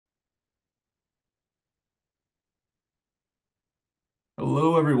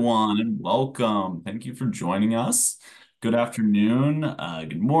Hello, everyone, and welcome. Thank you for joining us. Good afternoon,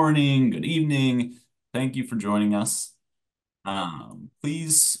 good morning, good evening. Thank you for joining us.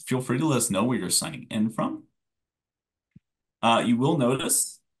 Please feel free to let us know where you're signing in from. You will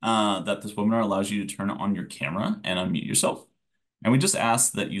notice that this webinar allows you to turn on your camera and unmute yourself. And we just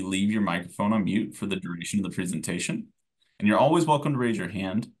ask that you leave your microphone on mute for the duration of the presentation. And you're always welcome to raise your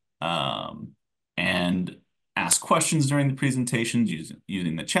hand and ask questions during the presentations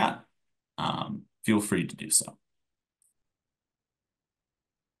using the chat. Feel free to do so.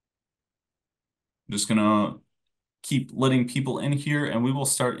 I'm just gonna keep letting people in here and we will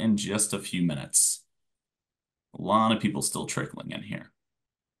start in just a few minutes. A lot of people still trickling in here.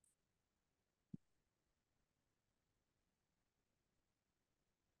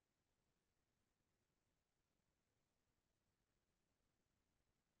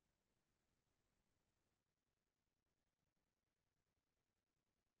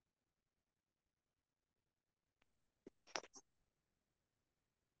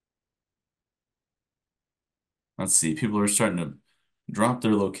 Let's see, people are starting to drop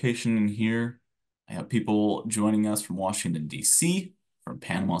their location in here. I have people joining us from Washington, D.C., from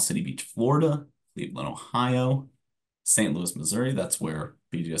Panama City Beach, Florida, Cleveland, Ohio, St. Louis, Missouri. That's where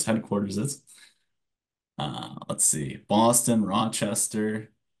BGS headquarters is. Let's see, Boston,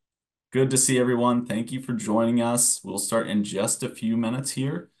 Rochester. Good to see everyone. Thank you for joining us. We'll start in just a few minutes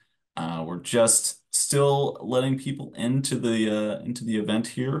here. We're just still letting people into the event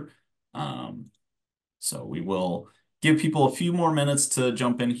here. So we will give people a few more minutes to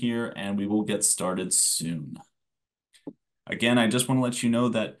jump in here and we will get started soon. Again, I just want to let you know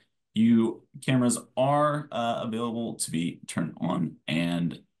that cameras are available to be turned on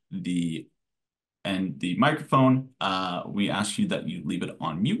and the microphone, we ask you that you leave it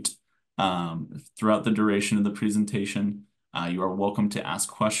on mute throughout the duration of the presentation. You are welcome to ask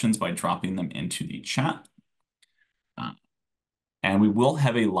questions by dropping them into the chat. And we will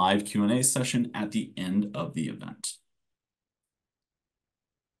have a live Q&A session at the end of the event.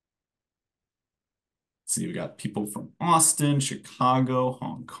 See, we got people from Austin, Chicago,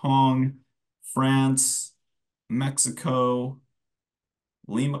 Hong Kong, France, Mexico,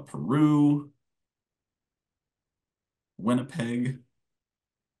 Lima, Peru, Winnipeg.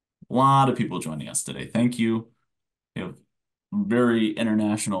 A lot of people joining us today. Thank you. We have a very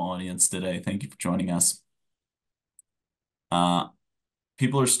international audience today. Thank you for joining us.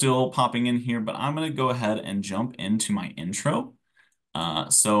 People are still popping in here, but I'm going to go ahead and jump into my intro.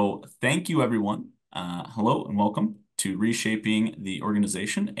 So thank you, everyone. Hello and welcome to Reshaping the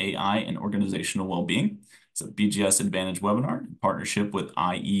Organization, AI and Organizational Wellbeing. It's a BGS Advantage webinar in partnership with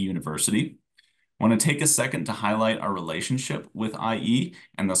IE University. I want to take a second to highlight our relationship with IE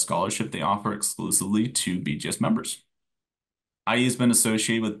and the scholarship they offer exclusively to BGS members. IE has been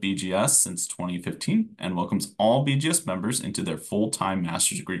associated with BGS since 2015 and welcomes all BGS members into their full-time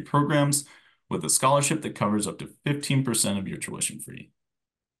master's degree programs with a scholarship that covers up to 15% of your tuition fee.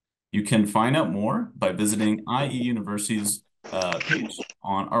 You can find out more by visiting IE University's page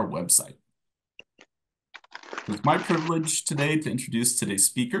on our website. It's my privilege today to introduce today's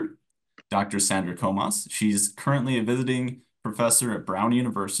speaker, Dr. Sandra Comas. She's currently a visiting professor at Brown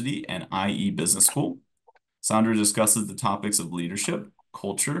University and IE Business School. Sandra discusses the topics of leadership,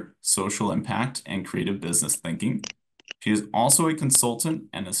 culture, social impact, and creative business thinking. She is also a consultant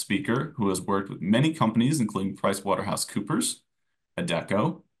and a speaker who has worked with many companies, including PricewaterhouseCoopers,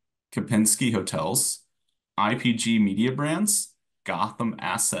 Adecco, Kempinski Hotels, IPG Media Brands, Gotham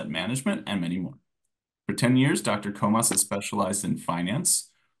Asset Management, and many more. For 10 years, Dr. Comas has specialized in finance,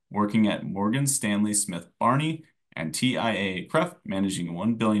 working at Morgan Stanley Smith Barney and TIAA-CREF, managing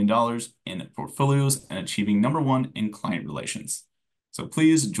 $1 billion in portfolios and achieving #1 in client relations. So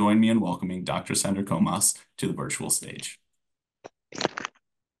please join me in welcoming Dr. Sandra Comas to the virtual stage.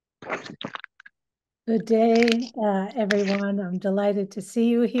 Good day, everyone. I'm delighted to see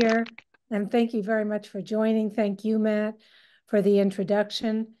you here. And thank you very much for joining. Thank you, Matt, for the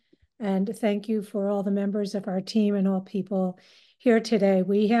introduction. And thank you for all the members of our team and all people here today.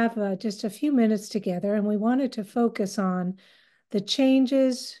 We have just a few minutes together, and we wanted to focus on the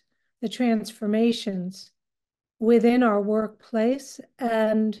changes, the transformations within our workplace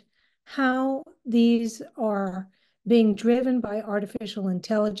and how these are being driven by artificial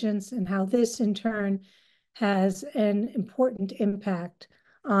intelligence and how this in turn has an important impact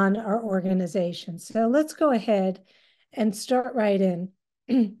on our organization. So let's go ahead and start right in.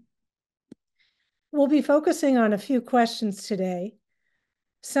 We'll be focusing on a few questions today.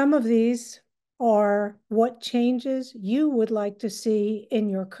 Some of these are what changes you would like to see in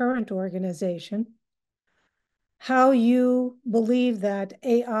your current organization. how you believe that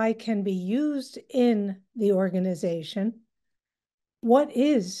AI can be used in the organization. What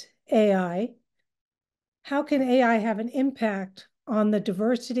is AI? How can AI have an impact on the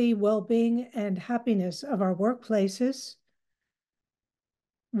diversity, well-being, and happiness of our workplaces?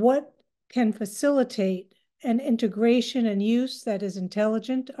 What can facilitate an integration and use that is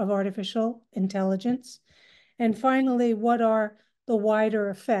intelligent of artificial intelligence? And finally, what are the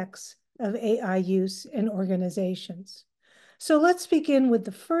wider effects of AI use in organizations? So let's begin with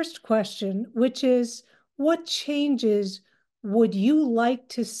the first question, which is, what changes would you like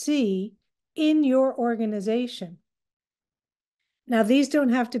to see in your organization? Now, these don't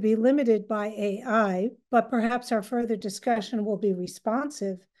have to be limited by AI, but perhaps our further discussion will be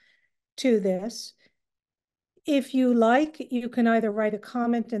responsive to this. If you like, you can either write a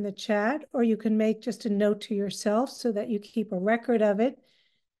comment in the chat or you can make just a note to yourself so that you keep a record of it.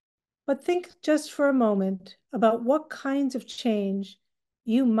 But think just for a moment about what kinds of change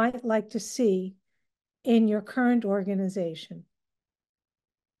you might like to see in your current organization.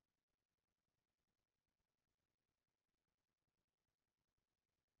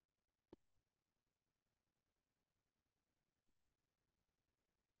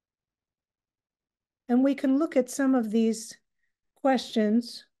 And we can look at some of these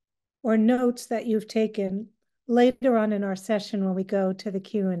questions or notes that you've taken later on in our session when we go to the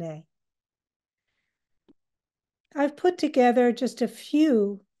Q&A. I've put together just a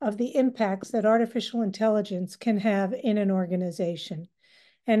few of the impacts that artificial intelligence can have in an organization,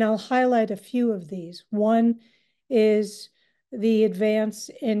 and I'll highlight a few of these. One is the advance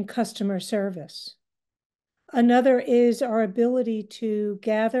in customer service. Another is our ability to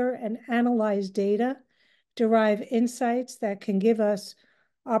gather and analyze data, derive insights that can give us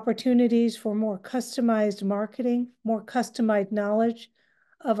opportunities for more customized marketing, more customized knowledge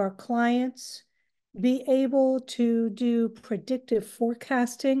of our clients, be able to do predictive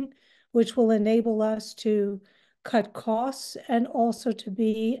forecasting, which will enable us to cut costs and also to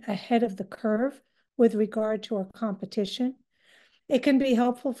be ahead of the curve with regard to our competition. It can be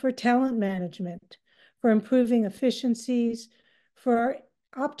helpful for talent management, for improving efficiencies, for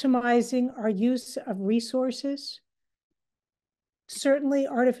optimizing our use of resources. Certainly,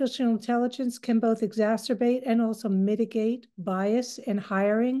 artificial intelligence can both exacerbate and also mitigate bias in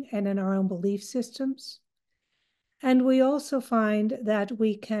hiring and in our own belief systems. And we also find that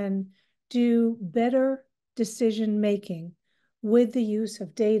we can do better decision making with the use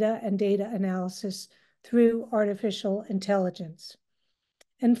of data and data analysis through artificial intelligence.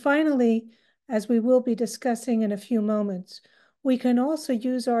 And finally, as we will be discussing in a few moments, we can also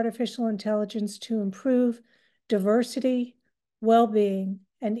use artificial intelligence to improve diversity, well-being,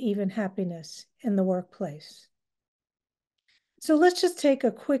 and even happiness in the workplace. So let's just take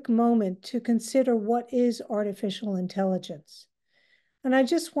a quick moment to consider what is artificial intelligence. And I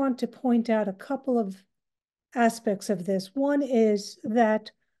just want to point out a couple of aspects of this. One is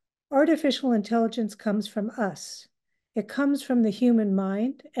that artificial intelligence comes from us. It comes from the human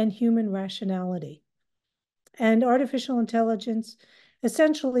mind and human rationality. And artificial intelligence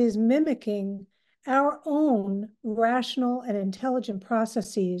essentially is mimicking our own rational and intelligent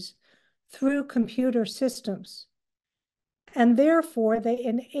processes through computer systems. And therefore, they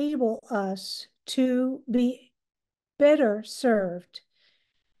enable us to be better served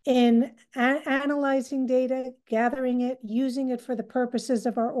in analyzing data, gathering it, using it for the purposes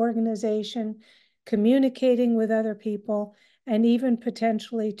of our organization, communicating with other people, and even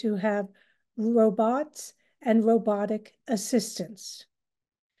potentially to have robots and robotic assistants.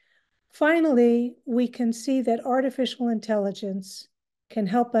 Finally, we can see that artificial intelligence can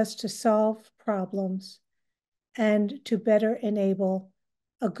help us to solve problems and to better enable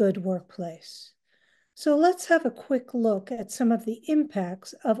a good workplace. So let's have a quick look at some of the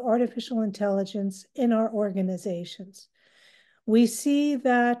impacts of artificial intelligence in our organizations. We see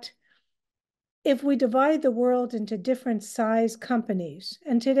that if we divide the world into different size companies,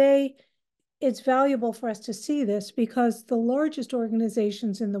 and today it's valuable for us to see this because the largest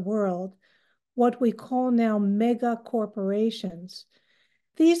organizations in the world, what we call now mega corporations,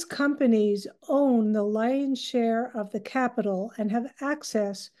 these companies own the lion's share of the capital and have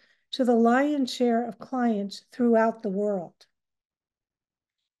access to the lion's share of clients throughout the world.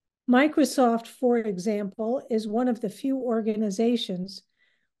 Microsoft, for example, is one of the few organizations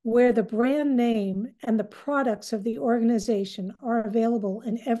where the brand name and the products of the organization are available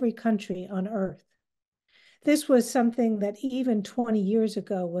in every country on earth. This was something that even 20 years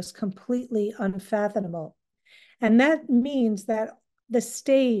ago was completely unfathomable. And that means that the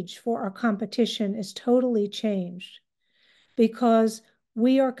stage for our competition is totally changed because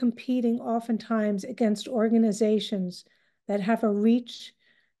we are competing oftentimes against organizations that have a reach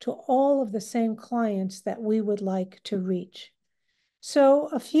to all of the same clients that we would like to reach. So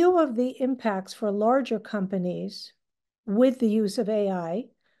a few of the impacts for larger companies with the use of AI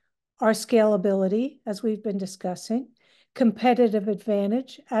are scalability, as we've been discussing, competitive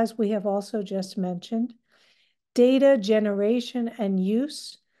advantage, as we have also just mentioned, data generation and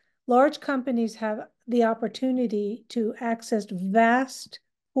use. Large companies have the opportunity to access vast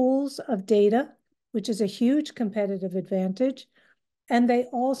pools of data, which is a huge competitive advantage. And they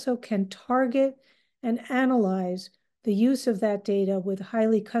also can target and analyze the use of that data with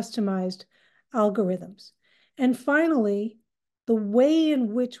highly customized algorithms. And finally, the way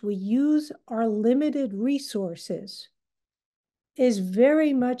in which we use our limited resources is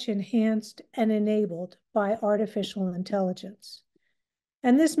very much enhanced and enabled by artificial intelligence.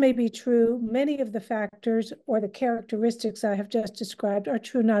 And this may be true. Many of the factors or the characteristics I have just described are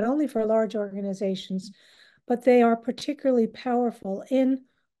true not only for large organizations, but they are particularly powerful in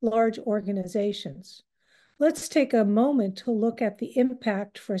large organizations. Let's take a moment to look at the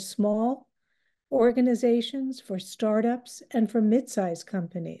impact for small organizations, for startups, and for mid-sized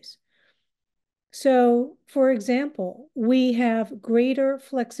companies. So, for example, we have greater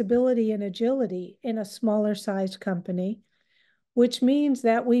flexibility and agility in a smaller sized company, which means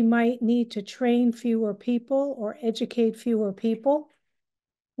that we might need to train fewer people or educate fewer people.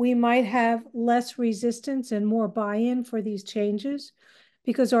 We might have less resistance and more buy-in for these changes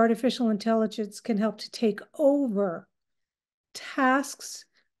because artificial intelligence can help to take over tasks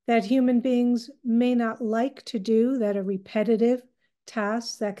that human beings may not like to do, that are repetitive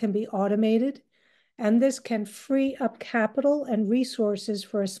tasks that can be automated. And this can free up capital and resources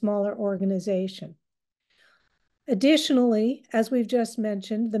for a smaller organization. Additionally, as we've just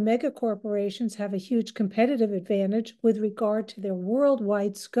mentioned, the mega corporations have a huge competitive advantage with regard to their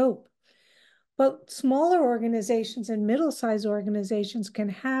worldwide scope. But smaller organizations and middle-sized organizations can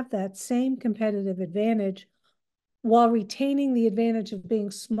have that same competitive advantage while retaining the advantage of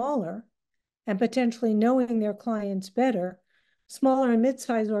being smaller and potentially knowing their clients better. Smaller and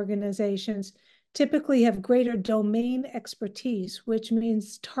mid-sized organizations typically have greater domain expertise, which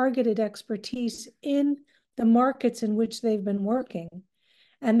means targeted expertise in the markets in which they've been working.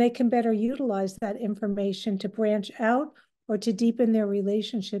 And they can better utilize that information to branch out or to deepen their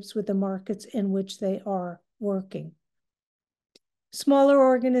relationships with the markets in which they are working. Smaller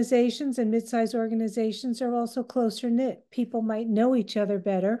organizations and mid-sized organizations are also closer knit. People might know each other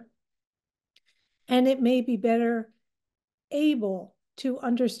better, and it may be better able to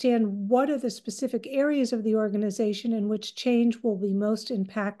understand what are the specific areas of the organization in which change will be most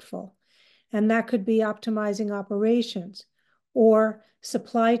impactful. And that could be optimizing operations or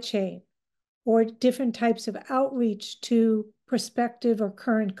supply chain or different types of outreach to prospective or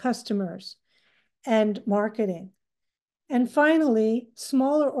current customers and marketing. And finally,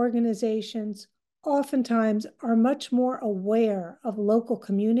 smaller organizations oftentimes are much more aware of local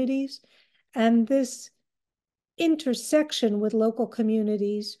communities, and this intersection with local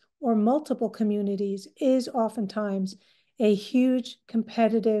communities or multiple communities is oftentimes a huge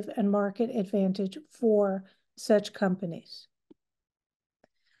competitive and market advantage for such companies.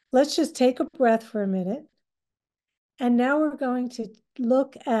 Let's just take a breath for a minute. And now we're going to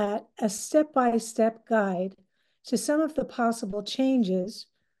look at a step-by-step guide to some of the possible changes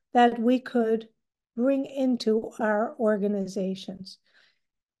that we could bring into our organizations.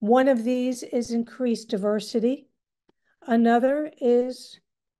 One of these is increased diversity. Another is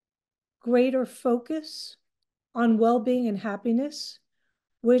greater focus on well-being and happiness,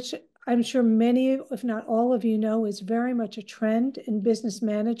 which I'm sure many, if not all of you know, is very much a trend in business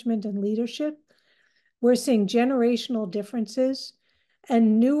management and leadership. We're seeing generational differences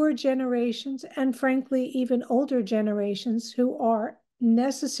and newer generations, and frankly, even older generations who are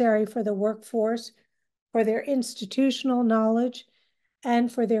necessary for the workforce, for their institutional knowledge,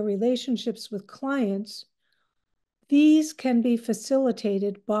 and for their relationships with clients. These can be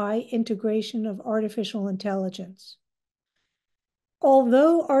facilitated by integration of artificial intelligence.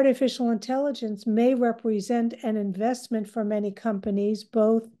 Although artificial intelligence may represent an investment for many companies,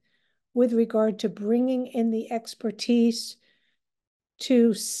 both with regard to bringing in the expertise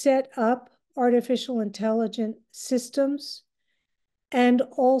to set up artificial intelligent systems and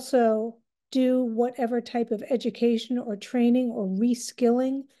also do whatever type of education or training or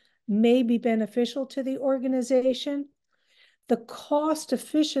reskilling may be beneficial to the organization, the cost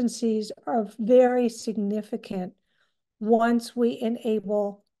efficiencies are very significant once we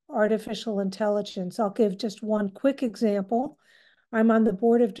enable artificial intelligence. I'll give just one quick example. I'm on the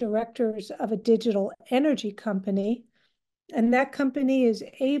board of directors of a digital energy company, And that company is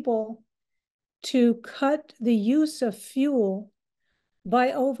able to cut the use of fuel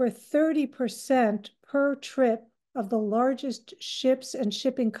by over 30% per trip of the largest ships and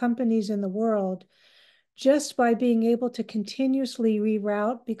shipping companies in the world, just by being able to continuously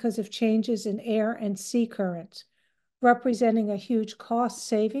reroute because of changes in air and sea currents, representing a huge cost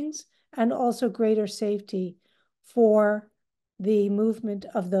savings and also greater safety for the movement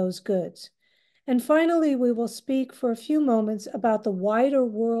of those goods. And finally, we will speak for a few moments about the wider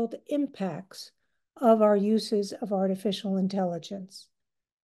world impacts of our uses of artificial intelligence.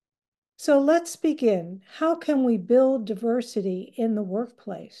 So let's begin. How can we build diversity in the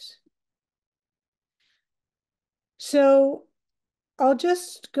workplace? So I'll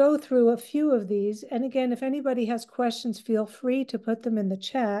just go through a few of these. And again, if anybody has questions, feel free to put them in the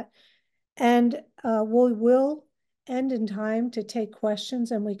chat. And we will end in time to take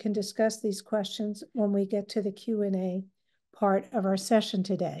questions, and we can discuss these questions when we get to the Q&A part of our session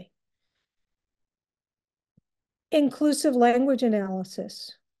today. Inclusive language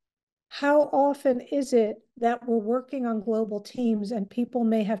analysis. How often is it that we're working on global teams and people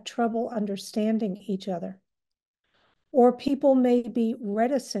may have trouble understanding each other? Or people may be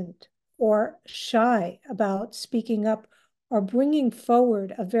reticent or shy about speaking up or bringing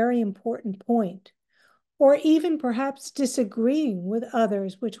forward a very important point, or even perhaps disagreeing with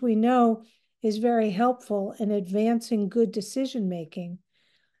others, which we know is very helpful in advancing good decision making.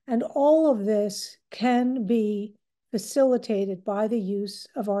 And all of this can be facilitated by the use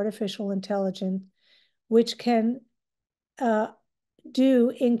of artificial intelligence, which can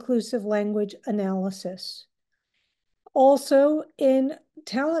do inclusive language analysis. Also, in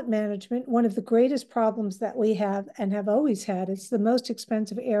talent management, one of the greatest problems that we have and have always had, it's the most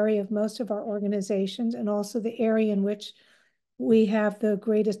expensive area of most of our organizations, and also the area in which we have the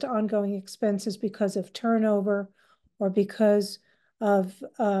greatest ongoing expenses because of turnover or because of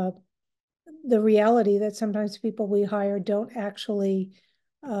the reality that sometimes people we hire don't actually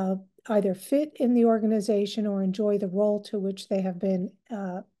either fit in the organization or enjoy the role to which they have been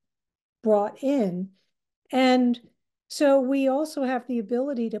brought in. And so we also have the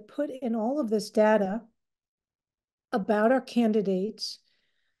ability to put in all of this data about our candidates,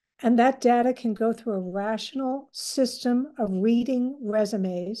 and that data can go through a rational system of reading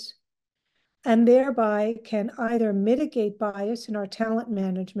resumes, and thereby can either mitigate bias in our talent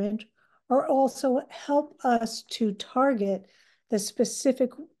management or also help us to target the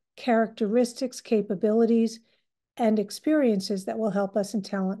specific characteristics, capabilities, and experiences that will help us in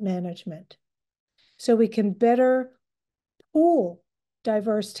talent management. So we can better pool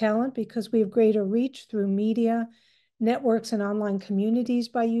diverse talent because we have greater reach through media, networks, and online communities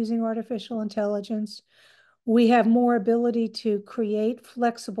by using artificial intelligence. We have more ability to create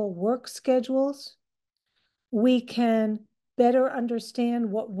flexible work schedules. We can better understand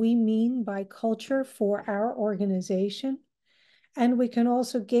what we mean by culture for our organization. And we can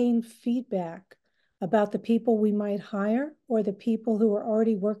also gain feedback about the people we might hire or the people who are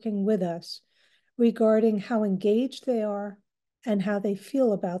already working with us regarding how engaged they are and how they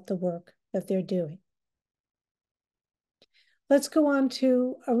feel about the work that they're doing. Let's go on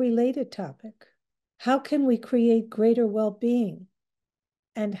to a related topic. How can we create greater well-being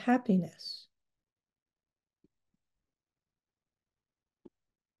and happiness?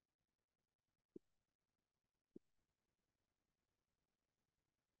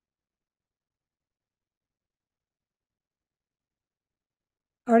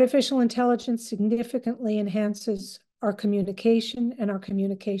 Artificial intelligence significantly enhances our communication and our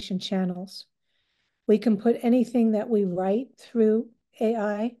communication channels. We can put anything that we write through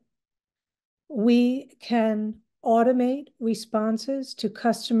AI. We can automate responses to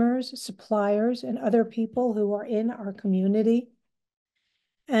customers, suppliers, and other people who are in our community.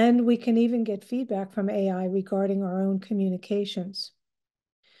 And we can even get feedback from AI regarding our own communications.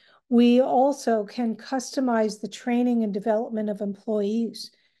 We also can customize the training and development of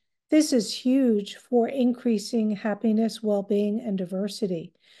employees. This is huge for increasing happiness, well-being, and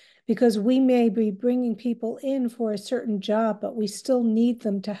diversity, because we may be bringing people in for a certain job, but we still need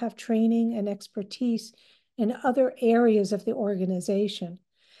them to have training and expertise in other areas of the organization.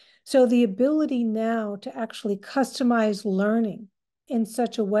 So the ability now to actually customize learning in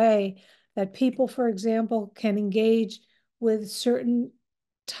such a way that people, for example, can engage with certain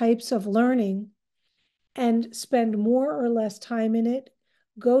types of learning and spend more or less time in it,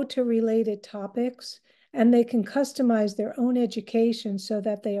 go to related topics, and they can customize their own education so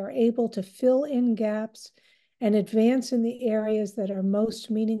that they are able to fill in gaps and advance in the areas that are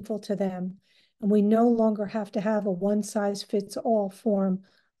most meaningful to them. And we no longer have to have a one-size-fits-all form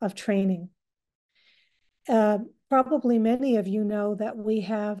of training. Uh, Probably many of you know that we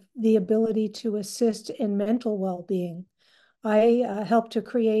have the ability to assist in mental well-being. I helped to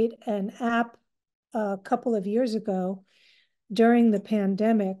create an app a couple of years ago during the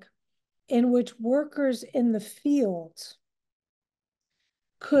pandemic in which workers in the fields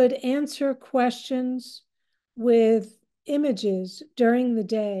could answer questions with images during the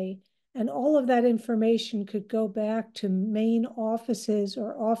day, and all of that information could go back to main offices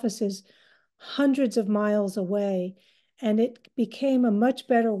or offices hundreds of miles away. And it became a much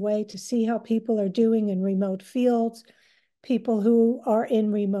better way to see how people are doing in remote fields, people who are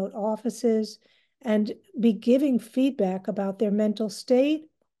in remote offices, and be giving feedback about their mental state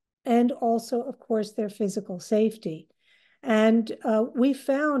and also, of course, their physical safety. And we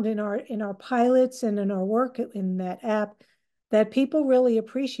found in our pilots and in our work in that app that people really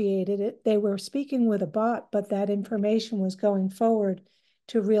appreciated it. They were speaking with a bot, but that information was going forward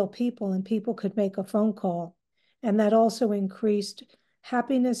to real people, and people could make a phone call. And that also increased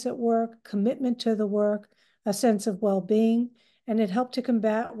happiness at work, commitment to the work, a sense of well-being, and it helped to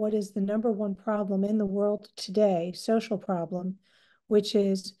combat what is the number one problem in the world today, social problem, which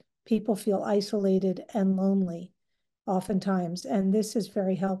is people feel isolated and lonely oftentimes, and this is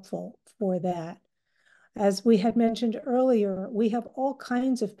very helpful for that. As we had mentioned earlier, we have all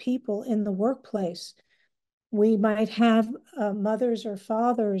kinds of people in the workplace. We might have mothers or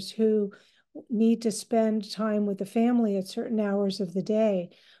fathers who need to spend time with the family at certain hours of the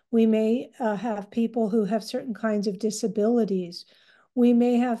day. We may have people who have certain kinds of disabilities. We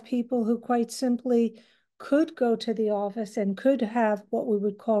may have people who quite simply could go to the office and could have what we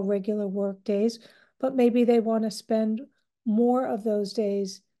would call regular work days, but maybe they want to spend more of those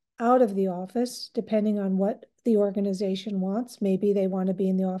days out of the office, depending on what the organization wants. Maybe they want to be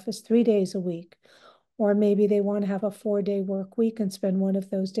in the office 3 days a week, or maybe they want to have a 4-day work week and spend one of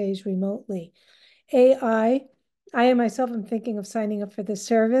those days remotely. I myself am thinking of signing up for this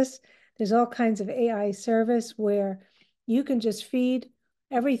service. There's all kinds of AI service where you can just feed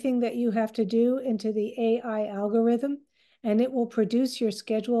everything that you have to do into the AI algorithm, and it will produce your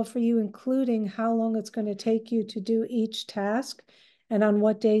schedule for you, including how long it's going to take you to do each task and on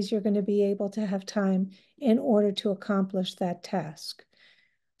what days you're going to be able to have time in order to accomplish that task.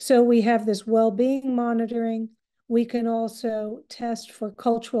 So we have this well-being monitoring. We can also test for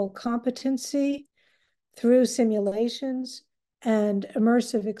cultural competency through simulations and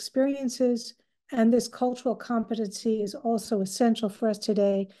immersive experiences. And this cultural competency is also essential for us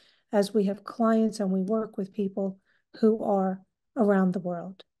today as we have clients and we work with people who are around the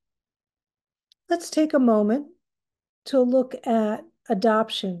world. Let's take a moment to look at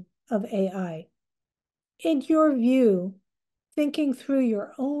adoption of AI. In your view, thinking through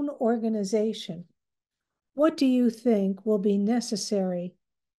your own organization, what do you think will be necessary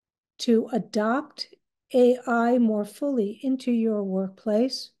to adopt AI more fully into your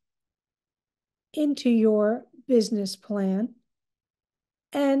workplace, into your business plan,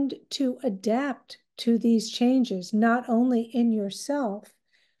 and to adapt to these changes, not only in yourself,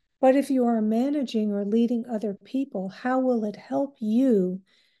 but if you are managing or leading other people, how will it help you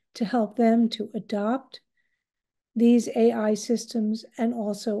to help them to adopt these AI systems and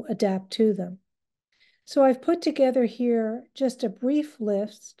also adapt to them? So I've put together here just a brief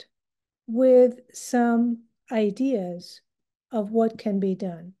list with some ideas of what can be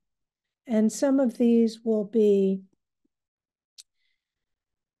done. And some of these will be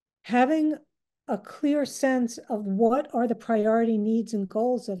having a clear sense of what are the priority needs and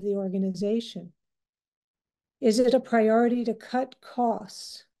goals of the organization. Is it a priority to cut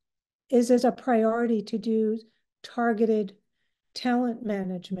costs? Is it a priority to do targeted talent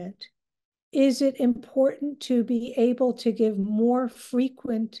management? Is it important to be able to give more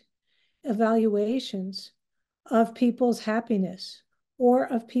frequent evaluations of people's happiness or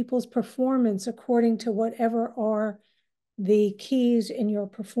of people's performance according to whatever are the keys in your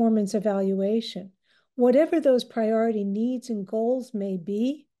performance evaluation? Whatever those priority needs and goals may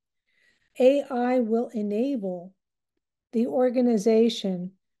be, AI will enable the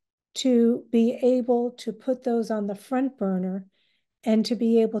organization to be able to put those on the front burner and to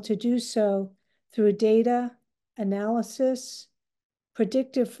be able to do so through data analysis,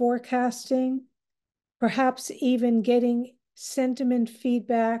 predictive forecasting, perhaps even getting sentiment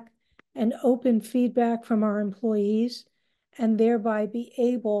feedback and open feedback from our employees, and thereby be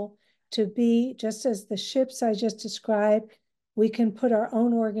able to be, just as the ships I just described, we can put our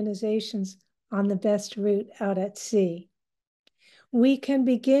own organizations on the best route out at sea. We can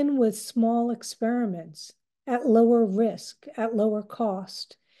begin with small experiments at lower risk, at lower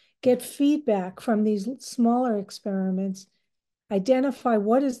cost, get feedback from these smaller experiments identify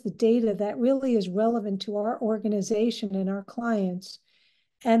what is the data that really is relevant to our organization and our clients,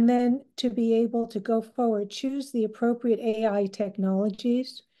 and then to be able to go forward, choose the appropriate AI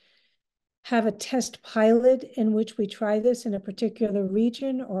technologies, have a test pilot in which we try this in a particular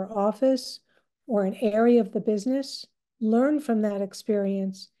region or office or an area of the business, learn from that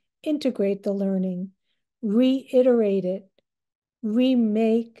experience, integrate the learning, reiterate it,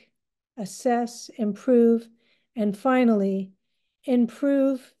 remake, assess, improve, and finally,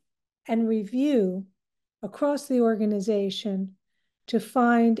 improve and review across the organization to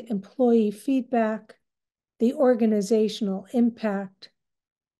find employee feedback, the organizational impact,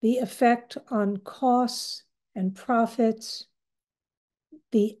 the effect on costs and profits,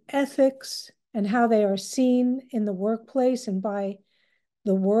 the ethics and how they are seen in the workplace and by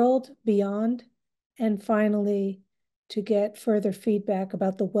the world beyond, and finally, to get further feedback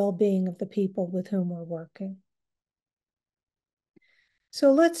about the well-being of the people with whom we're working.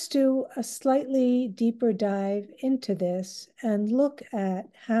 So let's do a slightly deeper dive into this and look at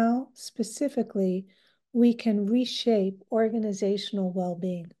how specifically we can reshape organizational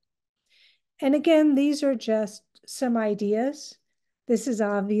well-being. And again, these are just some ideas. This is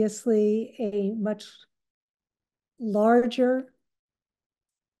obviously a much larger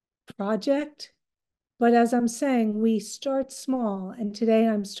project. But as I'm saying, we start small, and today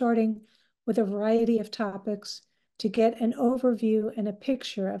I'm starting with a variety of topics to get an overview and a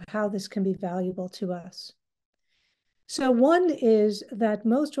picture of how this can be valuable to us. So one is that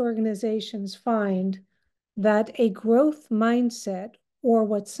most organizations find that a growth mindset, or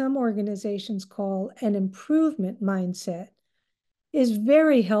what some organizations call an improvement mindset, is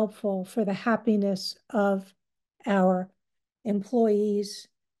very helpful for the happiness of our employees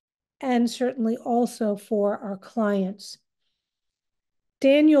and certainly also for our clients.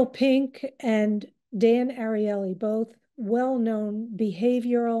 Daniel Pink and Dan Ariely, both well-known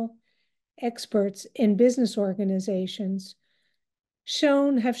behavioral experts in business organizations,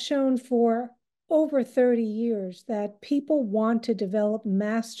 have shown for over 30 years that people want to develop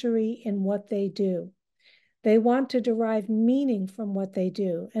mastery in what they do. They want to derive meaning from what they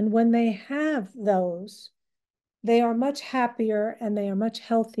do. And when they have those, they are much happier and they are much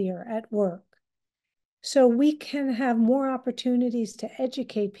healthier at work. So we can have more opportunities to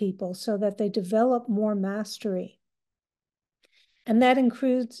educate people so that they develop more mastery. And that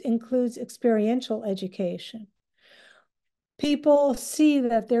includes experiential education. People see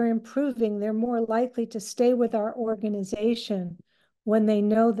that they're improving, they're more likely to stay with our organization when they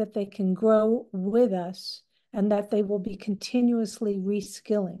know that they can grow with us and that they will be continuously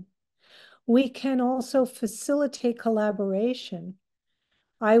reskilling. We can also facilitate collaboration.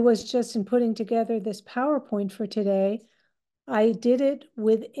 I was just in putting together this PowerPoint for today. I did it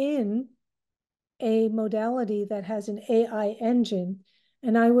within a modality that has an AI engine.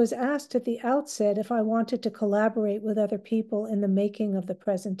 And I was asked at the outset if I wanted to collaborate with other people in the making of the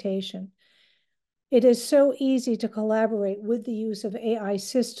presentation. It is so easy to collaborate with the use of AI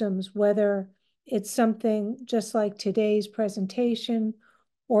systems, whether it's something just like today's presentation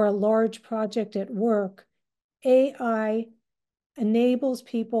or a large project at work. AI enables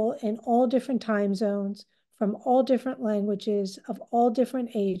people in all different time zones, from all different languages, of all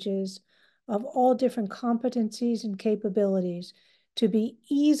different ages, of all different competencies and capabilities to be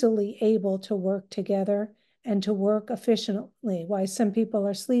easily able to work together and to work efficiently. While some people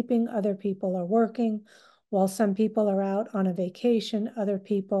are sleeping, other people are working. While some people are out on a vacation, other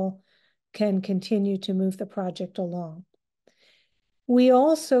people can continue to move the project along. We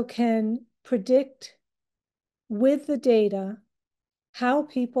also can predict with the data how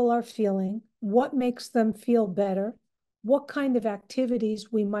people are feeling, what makes them feel better, what kind of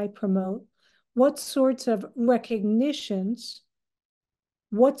activities we might promote, what sorts of recognitions,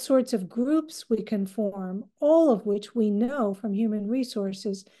 what sorts of groups we can form, all of which we know from human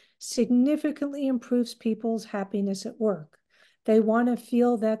resources significantly improves people's happiness at work. They want to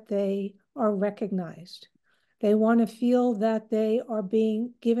feel that they are recognized. They want to feel that they are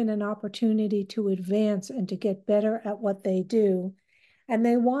being given an opportunity to advance and to get better at what they do. And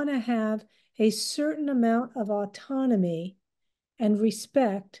they want to have a certain amount of autonomy and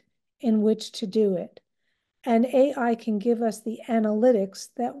respect in which to do it. And AI can give us the analytics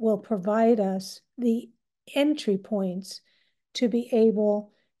that will provide us the entry points to be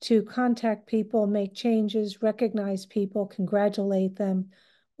able to contact people, make changes, recognize people, congratulate them,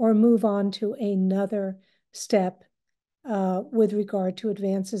 or move on to another step with regard to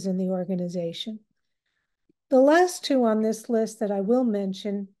advances in the organization. The last two on this list that I will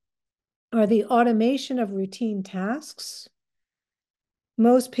mention are the automation of routine tasks.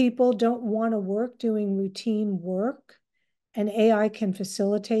 Most people don't want to work doing routine work. and AI can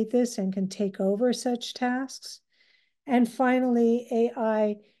facilitate this and can take over such tasks. And finally,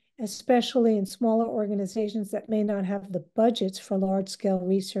 AI, especially in smaller organizations that may not have the budgets for large-scale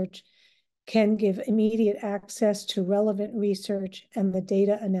research, can give immediate access to relevant research and the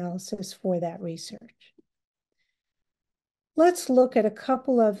data analysis for that research. Let's look at a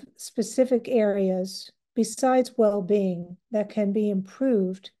couple of specific areas besides well-being that can be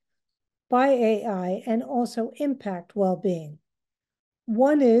improved by AI and also impact well-being.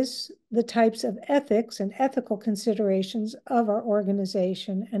 One is the types of ethics and ethical considerations of our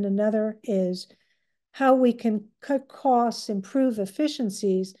organization, and another is how we can cut costs, improve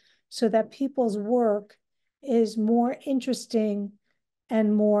efficiencies, so that people's work is more interesting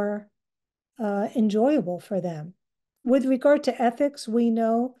and more enjoyable for them. With regard to ethics, we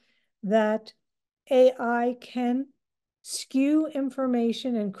know that AI can skew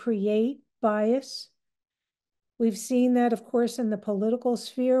information and create bias. We've seen that, of course, in the political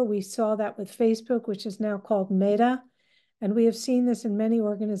sphere. We saw that with Facebook, which is now called Meta. And we have seen this in many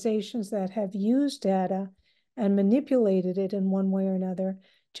organizations that have used data and manipulated it in one way or another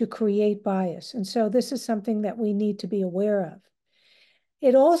to create bias. And so this is something that we need to be aware of.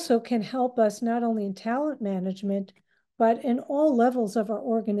 It also can help us not only in talent management, but in all levels of our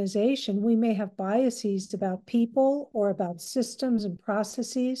organization. We may have biases about people or about systems and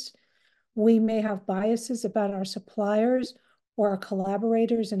processes. We may have biases about our suppliers or our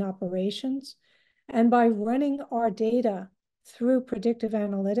collaborators in operations. And by running our data through predictive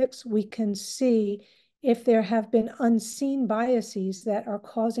analytics, we can see if there have been unseen biases that are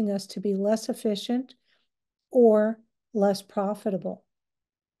causing us to be less efficient or less profitable.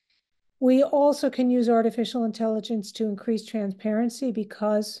 We also can use artificial intelligence to increase transparency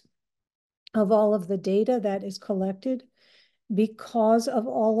because of all of the data that is collected, because of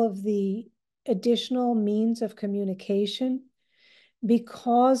all of the additional means of communication,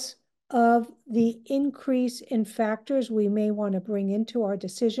 because of the increase in factors we may want to bring into our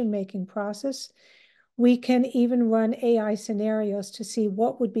decision-making process. We can even run AI scenarios to see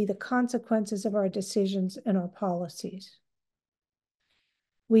what would be the consequences of our decisions and our policies.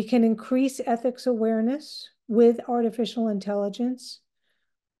 We can increase ethics awareness with artificial intelligence,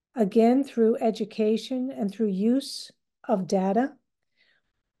 again, through education and through use of data.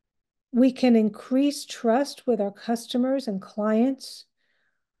 We can increase trust with our customers and clients,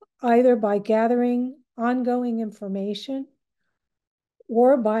 either by gathering ongoing information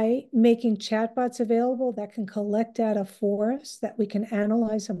or by making chatbots available that can collect data for us, that we can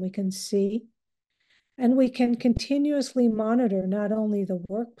analyze and we can see. And we can continuously monitor not only the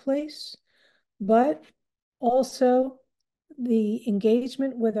workplace, but also the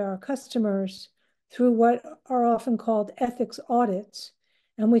engagement with our customers through what are often called ethics audits.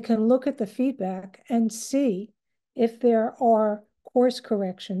 And we can look at the feedback and see if there are course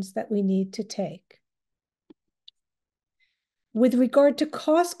corrections that we need to take. With regard to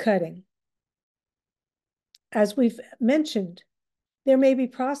cost cutting, as we've mentioned, there may be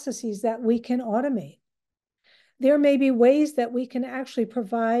processes that we can automate. There may be ways that we can actually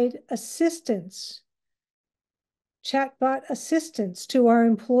provide assistance, chatbot assistance to our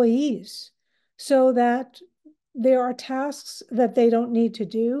employees so that there are tasks that they don't need to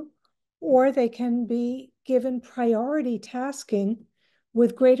do, or they can be given priority tasking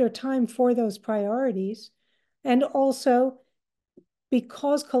with greater time for those priorities. And also,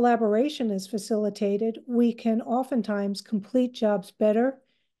 because collaboration is facilitated, we can oftentimes complete jobs better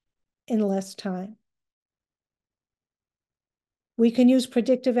in less time. We can use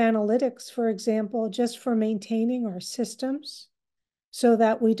predictive analytics, for example, just for maintaining our systems so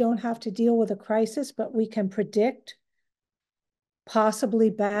that we don't have to deal with a crisis, but we can predict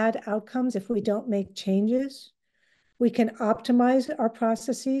possibly bad outcomes if we don't make changes. We can optimize our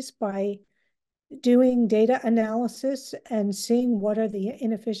processes by doing data analysis and seeing what are the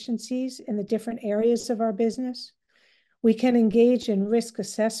inefficiencies in the different areas of our business. We can engage in risk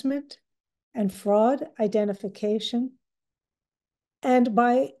assessment and fraud identification. And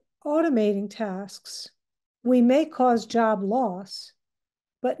by automating tasks, we may cause job loss,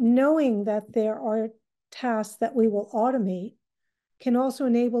 but knowing that there are tasks that we will automate can also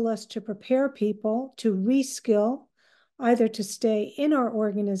enable us to prepare people to reskill, either to stay in our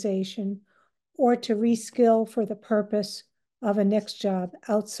organization or to reskill for the purpose of a next job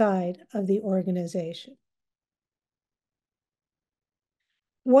outside of the organization.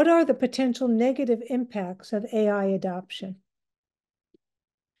 What are the potential negative impacts of AI adoption?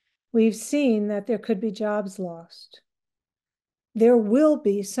 We've seen that there could be jobs lost. There will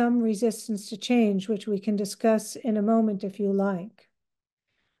be some resistance to change, which we can discuss in a moment if you like.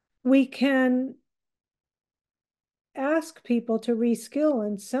 We can ask people to reskill,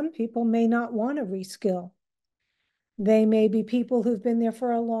 and some people may not want to reskill. They may be people who've been there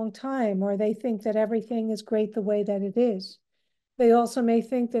for a long time, or they think that everything is great the way that it is. They also may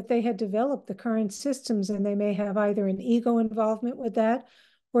think that they had developed the current systems, and they may have either an ego involvement with that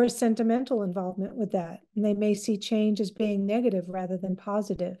or a sentimental involvement with that. And they may see change as being negative rather than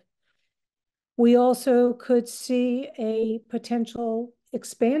positive. We also could see a potential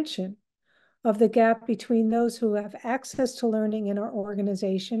expansion of the gap between those who have access to learning in our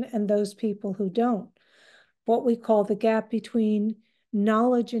organization and those people who don't. What we call the gap between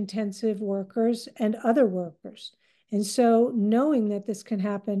knowledge-intensive workers and other workers. And so knowing that this can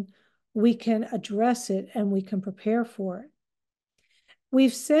happen, we can address it and we can prepare for it.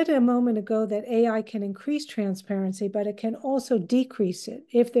 We've said a moment ago that AI can increase transparency, but it can also decrease it.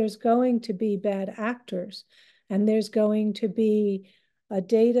 If there's going to be bad actors and there's going to be a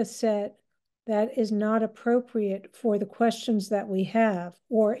data set that is not appropriate for the questions that we have,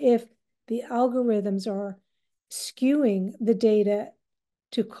 or if the algorithms are skewing the data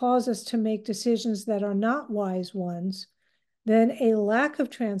to cause us to make decisions that are not wise ones, then a lack of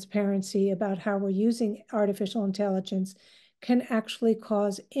transparency about how we're using artificial intelligence can actually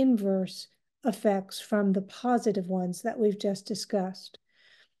cause inverse effects from the positive ones that we've just discussed.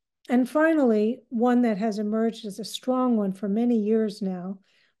 And finally, one that has emerged as a strong one for many years now,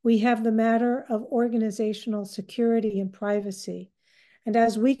 we have the matter of organizational security and privacy. And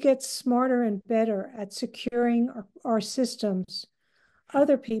as we get smarter and better at securing our systems,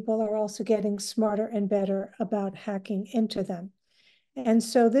 other people are also getting smarter and better about hacking into them. And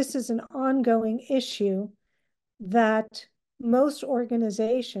so this is an ongoing issue that most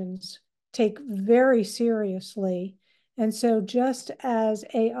organizations take very seriously. And so just as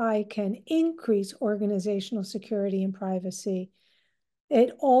AI can increase organizational security and privacy,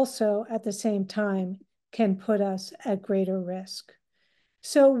 it also at the same time can put us at greater risk.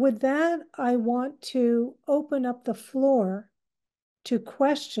 So with that, I want to open up the floor to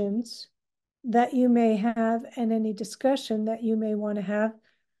questions that you may have and any discussion that you may want to have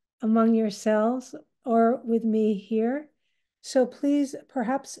among yourselves or with me here. So please,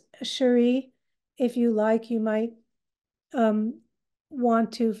 perhaps, Cherie, if you like, you might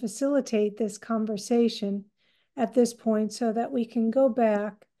want to facilitate this conversation at this point so that we can go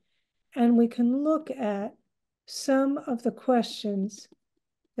back and we can look at some of the questions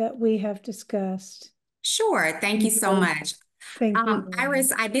that we have discussed. Sure. Thank you so much. Thank you.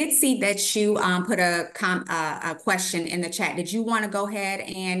 Iris, I did see that you put a question in the chat. Did you want to go ahead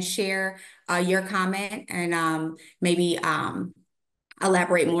and share your comment and maybe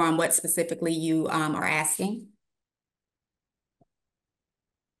elaborate more on what specifically you are asking?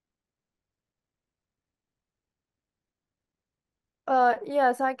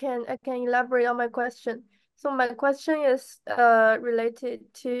 Yes, I can elaborate on my question. So my question is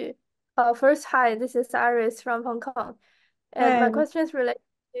related to first, hi, this is Iris from Hong Kong. And my question is related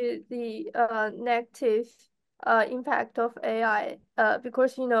to the negative impact of AI,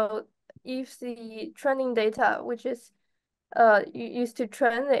 because if the training data, which is used to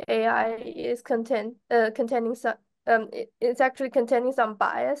train the AI, is containing some it's actually containing some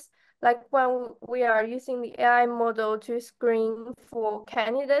bias. Like when we are using the AI model to screen for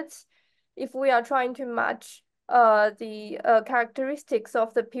candidates, if we are trying to match the characteristics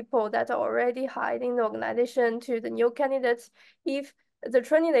of the people that are already hired in the organization to the new candidates, if the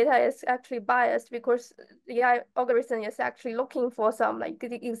training data is actually biased because the AI algorithm is actually looking for some like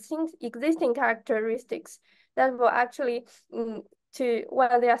the existing characteristics that will actually to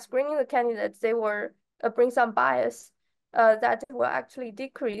when they are screening the candidates, they will bring some bias that will actually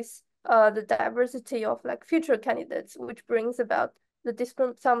decrease the diversity of like future candidates, which brings about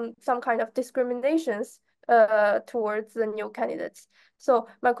the some kind of discriminations towards the new candidates. So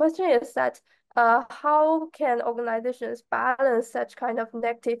my question is that how can organizations balance such kind of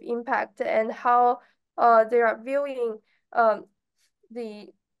negative impact, and how they are viewing the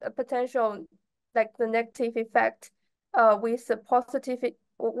potential, like the negative effect with a positive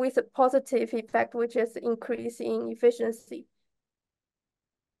effect, which is increase in efficiency?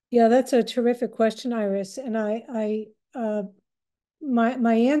 Yeah, that's a terrific question, Iris. And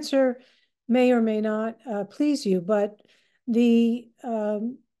my answer may or may not please you, but the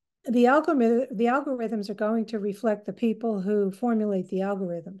algorithms are going to reflect the people who formulate the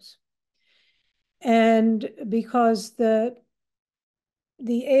algorithms. And because the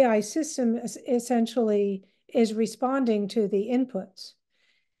AI system essentially is responding to the inputs.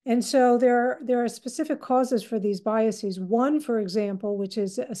 And so there are specific causes for these biases. One, for example, which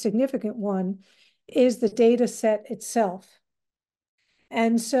is a significant one, is the data set itself.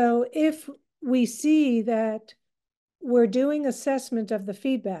 And so if we see that we're doing assessment of the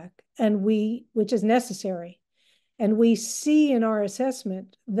feedback, and which is necessary. And we see in our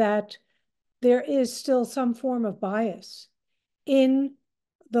assessment that there is still some form of bias in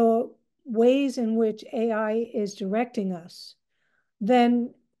the ways in which AI is directing us,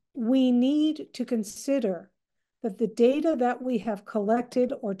 then we need to consider that the data that we have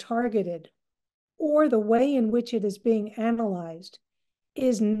collected or targeted, or the way in which it is being analyzed,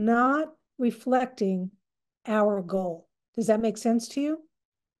 is not reflecting our goal. Does that make sense to you?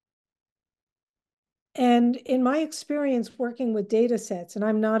 And in my experience working with data sets, and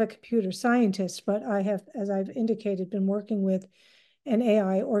I'm not a computer scientist, but I have, as I've indicated, been working with an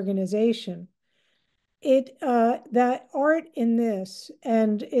AI organization, that art in this,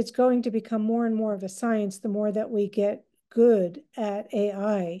 and it's going to become more and more of a science the more that we get good at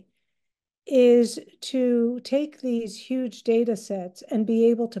AI, is to take these huge data sets and be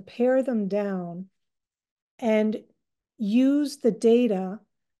able to pare them down and use the data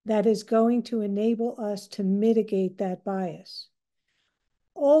that is going to enable us to mitigate that bias.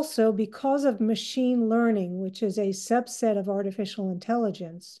 Also, because of machine learning, which is a subset of artificial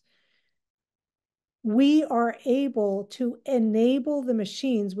intelligence, we are able to enable the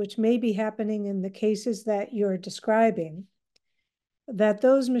machines, which may be happening in the cases that you're describing, that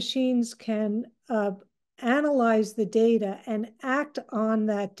those machines can analyze the data and act on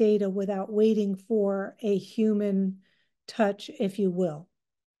that data without waiting for a human touch, if you will.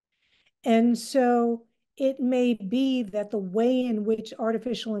 And so it may be that the way in which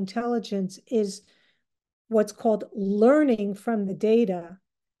artificial intelligence is what's called learning from the data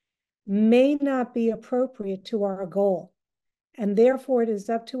may not be appropriate to our goal. And therefore, it is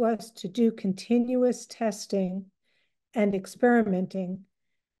up to us to do continuous testing and experimenting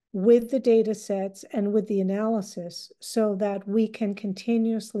with the data sets and with the analysis so that we can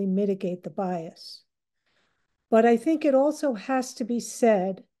continuously mitigate the bias. But I think it also has to be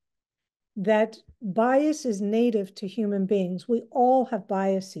said that bias is native to human beings. We all have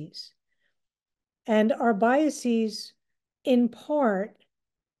biases. And our biases, in part,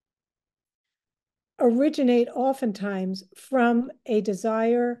 originate oftentimes from a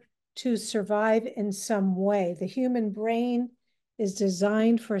desire to survive in some way. The human brain is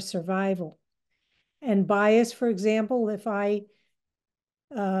designed for survival. And bias, for example, if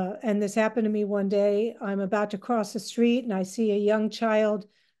and this happened to me one day, I'm about to cross the street and I see a young child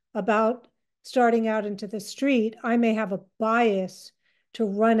about starting out into the street, I may have a bias to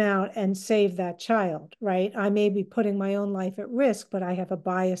run out and save that child, right? I may be putting my own life at risk, but I have a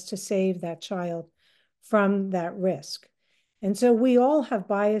bias to save that child from that risk. And so we all have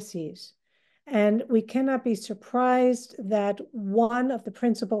biases. And we cannot be surprised that one of the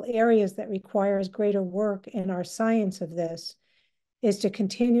principal areas that requires greater work in our science of this is to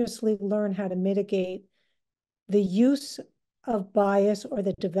continuously learn how to mitigate the use of bias or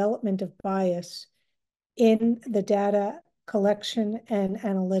the development of bias in the data collection and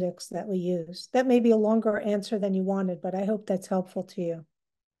analytics that we use. That may be a longer answer than you wanted, but I hope that's helpful to you.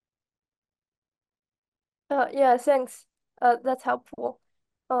 Yeah, thanks. That's helpful.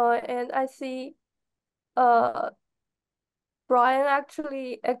 And I see uh Brian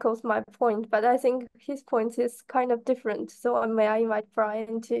actually echoes my point, but I think his point is kind of different. So may I invite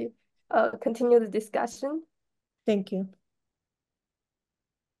Brian to continue the discussion? Thank you.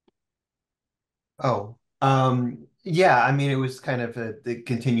 Oh, yeah, I mean, it was kind of the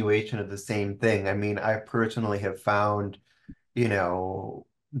continuation of the same thing. I mean, I personally have found,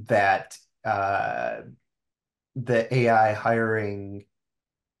 that the AI hiring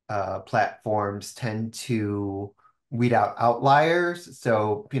platforms tend to weed out outliers.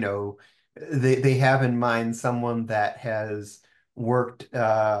 So, they have in mind someone that has worked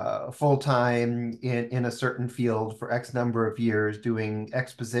full time in a certain field for X number of years doing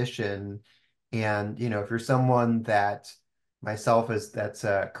exposition. And, if you're someone that myself is that's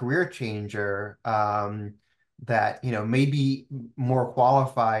a career changer, that, may be more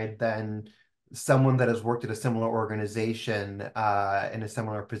qualified than someone that has worked at a similar organization in a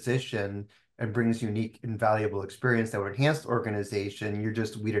similar position and brings unique and valuable experience that would enhance the organization, you're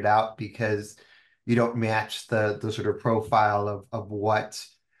just weeded out because you don't match the sort of profile of what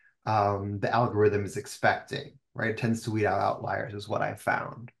the algorithm is expecting, right? It tends to weed out outliers is what I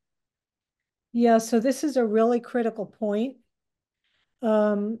found. Yeah, so this is a really critical point.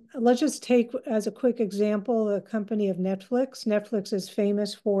 Let's just take as a quick example the company of Netflix. Netflix is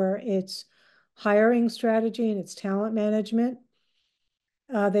famous for its hiring strategy and its talent management.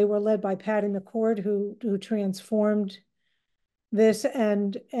 They were led by Patty McCord, who transformed this.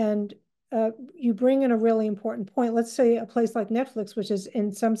 And you bring in a really important point. Let's say a place like Netflix, which is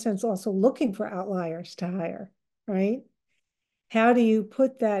in some sense also looking for outliers to hire, right? How do you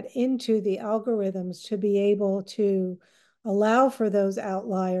put that into the algorithms to be able to allow for those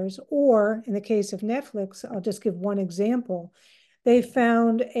outliers? Or in the case of Netflix, I'll just give one example. They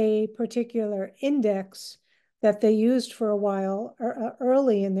found a particular index that they used for a while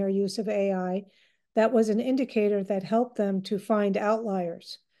early in their use of AI that was an indicator that helped them to find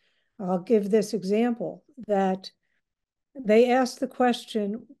outliers. I'll give this example that they asked the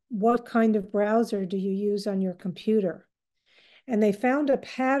question, what kind of browser do you use on your computer? And they found a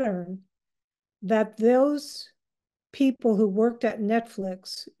pattern that those people who worked at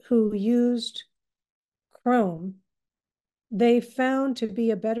Netflix who used Chrome, they found to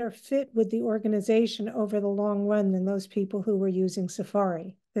be a better fit with the organization over the long run than those people who were using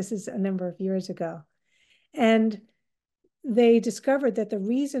Safari. This is a number of years ago. And they discovered that the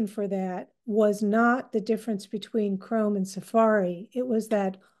reason for that was not the difference between Chrome and Safari. It was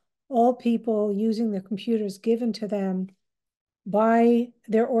that all people using the computers given to them by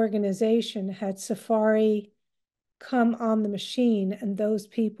their organization had Safari come on the machine, and those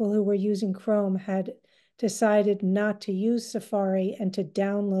people who were using Chrome had decided not to use Safari and to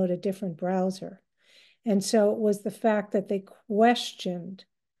download a different browser. And so it was the fact that they questioned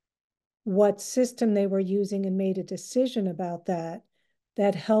what system they were using and made a decision about that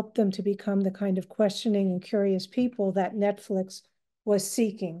that helped them to become the kind of questioning and curious people that Netflix was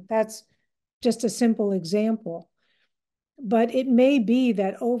seeking. That's just a simple example. But it may be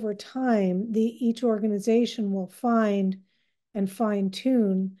that over time, each organization will find and fine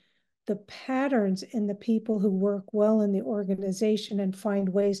tune the patterns in the people who work well in the organization and find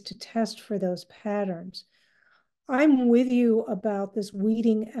ways to test for those patterns. I'm with you about this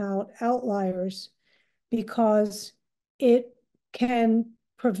weeding out outliers because it can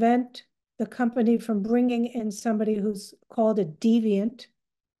prevent the company from bringing in somebody who's called a deviant.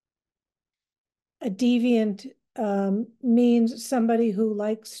 A deviant means somebody who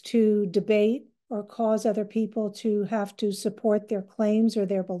likes to debate or cause other people to have to support their claims or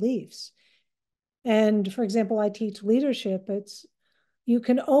their beliefs. And for example, I teach leadership. You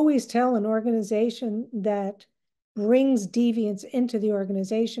can always tell an organization that brings deviance into the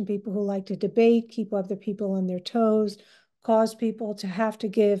organization, people who like to debate, keep other people on their toes, cause people to have to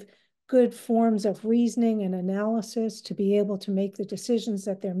give good forms of reasoning and analysis to be able to make the decisions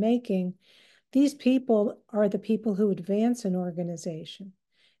that they're making. These people are the people who advance an organization.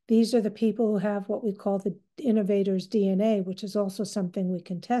 These are the people who have what we call the innovator's DNA, which is also something we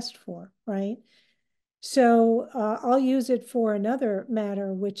can test for, right? So I'll use it for another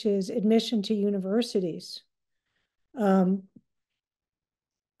matter, which is admission to universities. I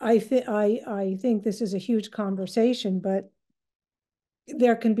think this is a huge conversation, but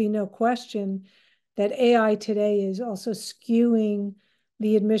there can be no question that AI today is also skewing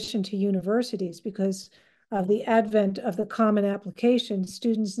the admission to universities because of the advent of the common application.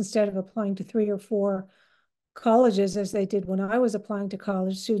 Students, instead of applying to 3 or 4 colleges as they did when I was applying to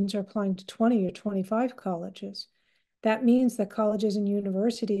college, students are applying to 20 or 25 colleges. That means that colleges and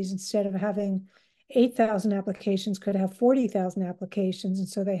universities, instead of having 8,000 applications, could have 40,000 applications. And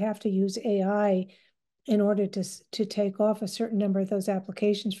so they have to use AI in order to take off a certain number of those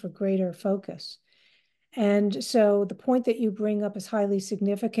applications for greater focus. And so the point that you bring up is highly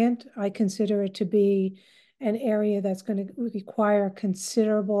significant. I consider it to be an area that's going to require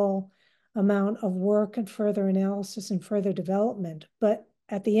considerable amount of work and further analysis and further development. But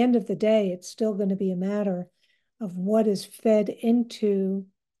at the end of the day, it's still going to be a matter of what is fed into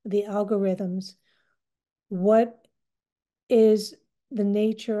the algorithms, what is the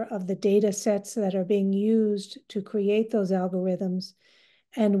nature of the data sets that are being used to create those algorithms,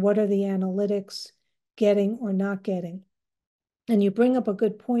 and what are the analytics getting or not getting. And you bring up a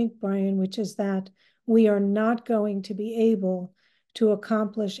good point, Brian, which is that we are not going to be able to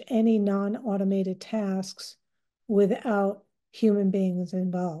accomplish any non-automated tasks without human beings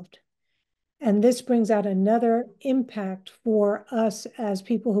involved. And this brings out another impact for us as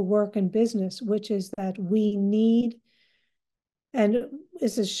people who work in business, which is that we need, and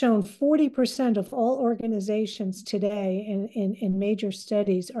this is shown, 40% of all organizations today in major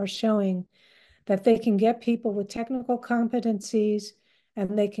studies are showing that they can get people with technical competencies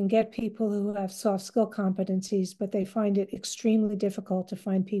and they can get people who have soft skill competencies, but they find it extremely difficult to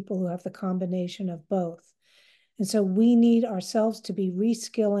find people who have the combination of both. And so we need ourselves to be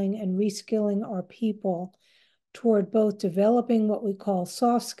reskilling and reskilling our people toward both developing what we call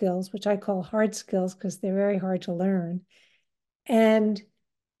soft skills, which I call hard skills because they're very hard to learn, and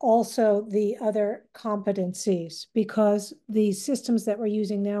also the other competencies, because the systems that we're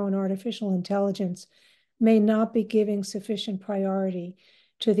using now in artificial intelligence may not be giving sufficient priority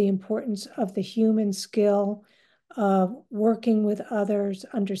to the importance of the human skill, of working with others,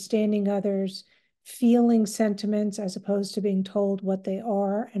 understanding others, feeling sentiments as opposed to being told what they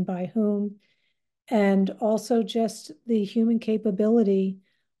are and by whom, and also just the human capability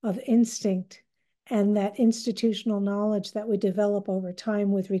of instinct and that institutional knowledge that we develop over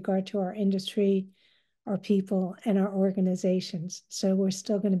time with regard to our industry, our people, and our organizations. So we're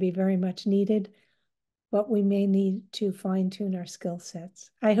still going to be very much needed, but we may need to fine-tune our skill sets.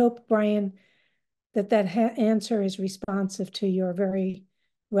 I hope, Brian, that answer is responsive to your very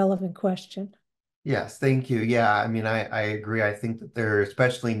relevant question. Yes, thank you. Yeah, I mean, I agree. I think that there,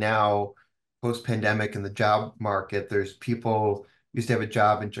 especially now, post-pandemic in the job market, there's people used to have a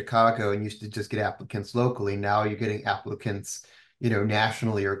job in Chicago and used to just get applicants locally. Now you're getting applicants,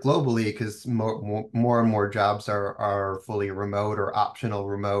 nationally or globally because more and more jobs are fully remote or optional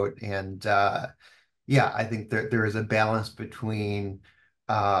remote. And yeah, I think there is a balance between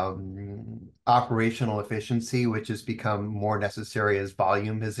operational efficiency, which has become more necessary as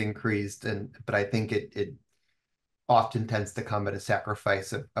volume has increased, but I think it often tends to come at a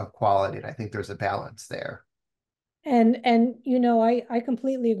sacrifice of quality, and I think there's a balance there. And I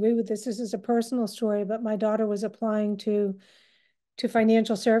completely agree with this. This is a personal story, but my daughter was applying to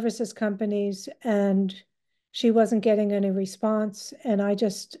financial services companies, and she wasn't getting any response. And I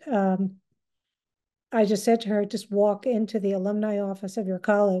just said to her, just walk into the alumni office of your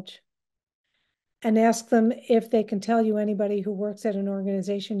college and ask them if they can tell you anybody who works at an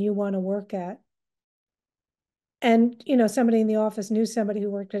organization you want to work at. And, somebody in the office knew somebody who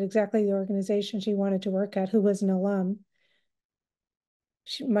worked at exactly the organization she wanted to work at, who was an alum.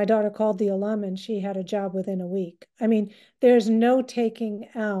 My daughter called the alum and she had a job within a week. I mean, there's no taking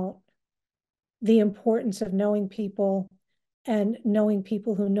out the importance of knowing people and knowing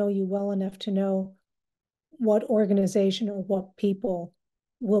people who know you well enough to know what organization or what people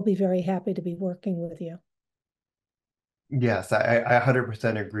will be very happy to be working with you. Yes, I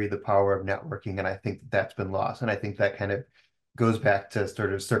 100% agree the power of networking, and I think that's been lost. And I think that kind of goes back to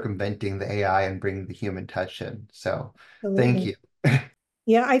sort of circumventing the AI and bringing the human touch in. So thank Absolutely. you.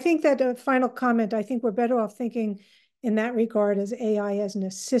 Yeah, I think that a final comment, I think we're better off thinking in that regard as AI as an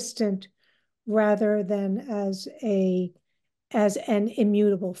assistant rather than as an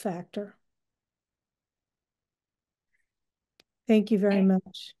immutable factor. Thank you very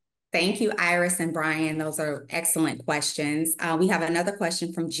much. Thank you, Iris and Brian. Those are excellent questions. We have another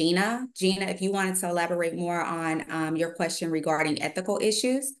question from Gina. Gina, if you wanted to elaborate more on your question regarding ethical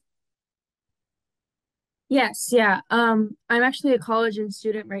issues. Yes, yeah. I'm actually a college and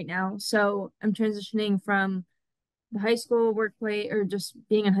student right now, so I'm transitioning from the high school workplace or just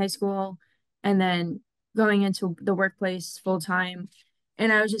being in high school and then going into the workplace full time.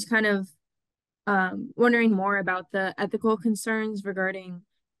 And I was just kind of wondering more about the ethical concerns regarding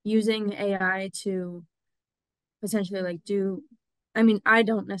using AI to potentially like do, I mean, I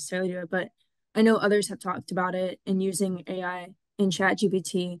don't necessarily do it, but I know others have talked about it and using AI in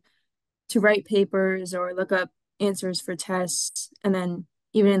ChatGPT to write papers or look up answers for tests, and then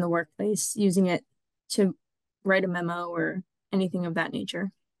even in the workplace, using it to write a memo or anything of that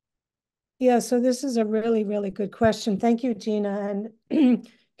nature. Yeah, so this is a really, really good question. Thank you, Gina, and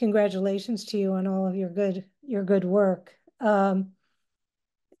congratulations to you on all of your good work.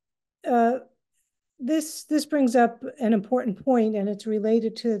 This brings up an important point, and it's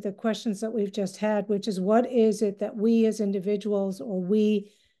related to the questions that we've just had, which is what is it that we as individuals or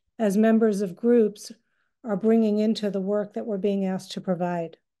we as members of groups are bringing into the work that we're being asked to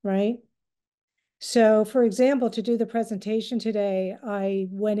provide, right? So, for example, to do the presentation today, I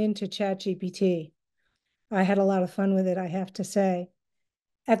went into ChatGPT. I had a lot of fun with it, I have to say.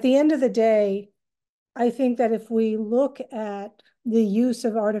 At the end of the day, I think that if we look at the use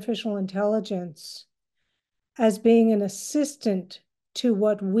of artificial intelligence as being an assistant to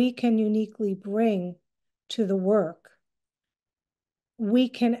what we can uniquely bring to the work, we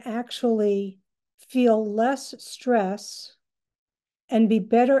can actually feel less stress and be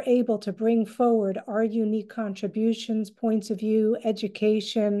better able to bring forward our unique contributions, points of view,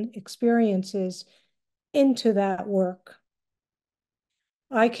 education, experiences into that work.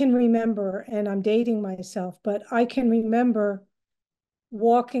 I can remember, and I'm dating myself, but I can remember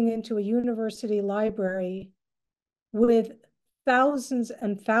walking into a university library with thousands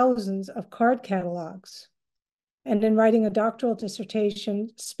and thousands of card catalogs, and in writing a doctoral dissertation,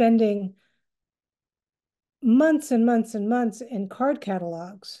 spending months and months and months in card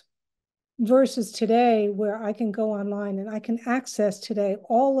catalogs, versus today where I can go online and I can access today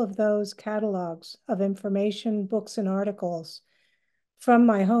all of those catalogs of information, books, and articles from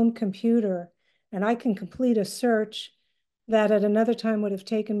my home computer, and I can complete a search that at another time would have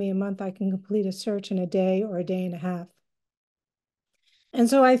taken me a month, I can complete a search in a day or a day and a half. And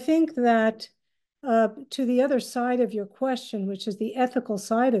so I think that to the other side of your question, which is the ethical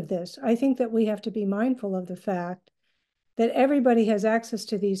side of this, I think that we have to be mindful of the fact that everybody has access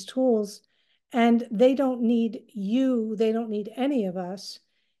to these tools, and they don't need you, they don't need any of us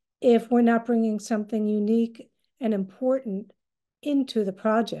if we're not bringing something unique and important into the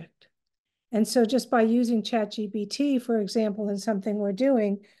project. And so just by using ChatGPT, for example, in something we're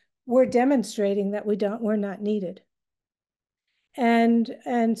doing, we're demonstrating that we're not needed. And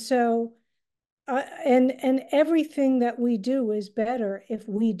so and everything that we do is better if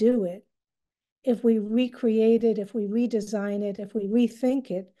we do it, if we recreate it, if we redesign it, if we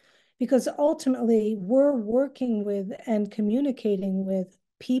rethink it, because ultimately we're working with and communicating with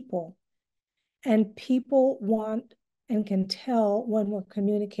people, and people want and can tell when we're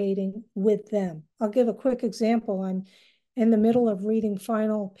communicating with them. I'll give a quick example. I'm in the middle of reading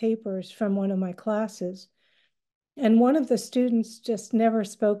final papers from one of my classes, and one of the students just never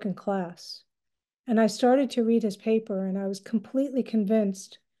spoke in class. And I started to read his paper, and I was completely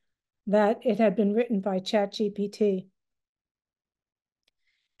convinced that it had been written by ChatGPT.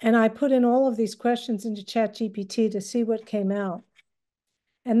 And I put in all of these questions into ChatGPT to see what came out.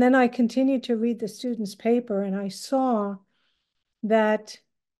 And then I continued to read the student's paper, and I saw that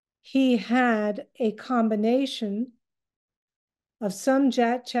he had a combination of some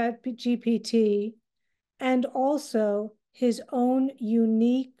ChatGPT and also his own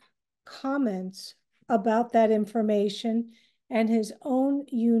unique comments about that information and his own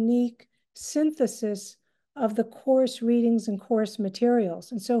unique synthesis of the course readings and course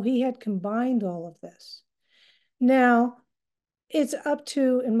materials. And so he had combined all of this. Now, it's up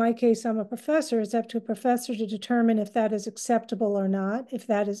to, in my case, I'm a professor, it's up to a professor to determine if that is acceptable or not, if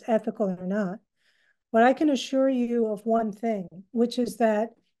that is ethical or not. But I can assure you of one thing, which is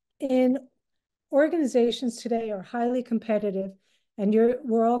that in organizations today are highly competitive, and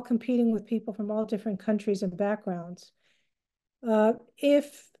we're all competing with people from all different countries and backgrounds.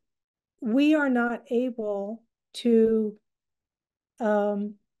 If we are not able to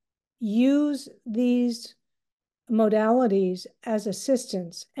use these modalities as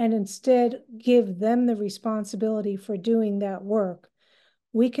assistants and instead give them the responsibility for doing that work,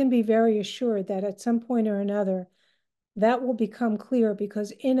 we can be very assured that at some point or another, that will become clear,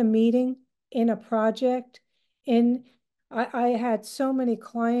 because in a meeting, in a project, I had so many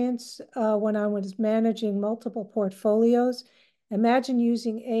clients when I was managing multiple portfolios. Imagine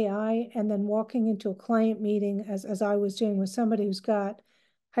using AI and then walking into a client meeting, as I was doing, with somebody who's got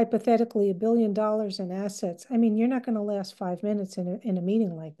hypothetically $1 billion in assets. I mean, you're not going to last 5 minutes in a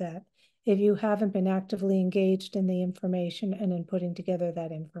meeting like that if you haven't been actively engaged in the information and in putting together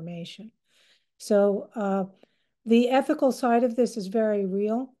that information. So the ethical side of this is very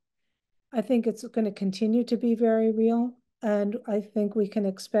real. I think it's going to continue to be very real. And I think we can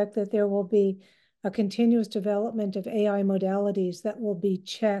expect that there will be a continuous development of AI modalities that will be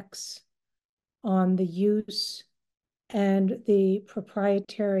checks on the use and the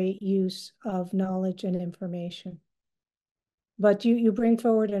proprietary use of knowledge and information. But you bring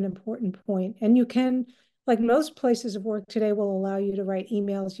forward an important point. And you can, like most places of work today, will allow you to write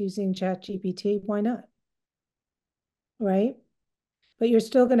emails using ChatGPT. Why not? Right? But you're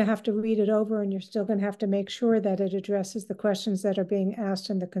still going to have to read it over, and you're still going to have to make sure that it addresses the questions that are being asked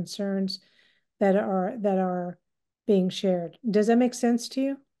and the concerns that are being shared. Does that make sense to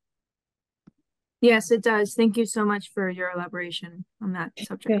you? Yes, it does. Thank you so much for your elaboration on that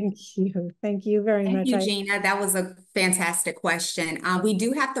subject. Thank you. Thank you very Thank much. you, Gina. That was a fantastic question. We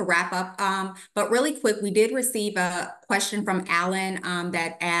do have to wrap up, but really quick, we did receive a question from Alan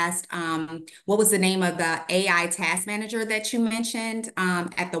that asked, what was the name of the AI task manager that you mentioned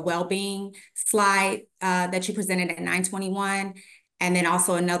at the Wellbeing slide that you presented at 921? And then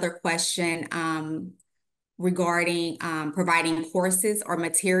also another question regarding providing courses or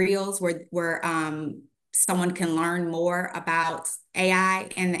materials where someone can learn more about AI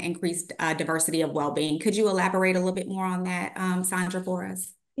and the increased diversity of well-being. Could you elaborate a little bit more on that, Sandra, for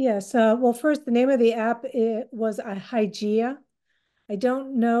us? Yes. Well, first, the name of the app was a Hygeia. I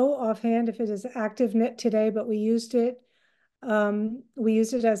don't know offhand if it is active today, but we used it. We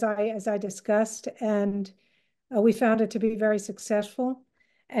used it as I discussed, and we found it to be very successful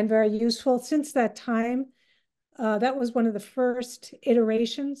and very useful. Since that time, that was one of the first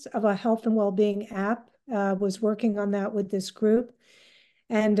iterations of a health and well-being app. Was working on that with this group,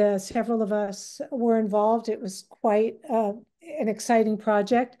 and several of us were involved. It was quite an exciting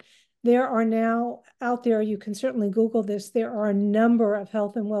project. There are now out there, you can certainly Google this, there are a number of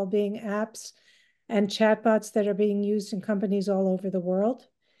health and well-being apps and chatbots that are being used in companies all over the world.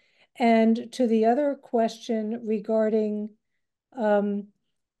 And to the other question regarding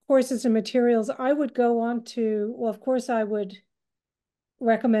courses and materials, I would go on to, well, of course, I would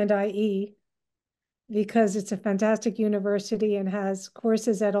recommend IE because it's a fantastic university and has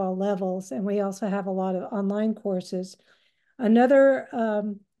courses at all levels. And we also have a lot of online courses. Another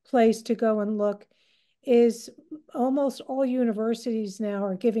place to go and look is almost all universities now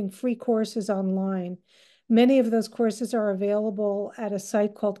are giving free courses online. Many of those courses are available at a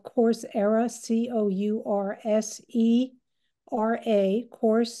site called Coursera, Coursera,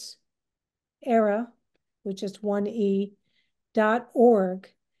 Coursera, which is one E,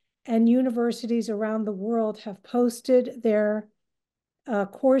 .org. And universities around the world have posted their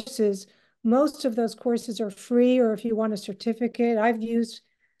courses. Most of those courses are free, or if you want a certificate, I've used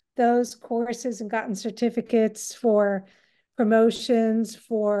those courses and gotten certificates for promotions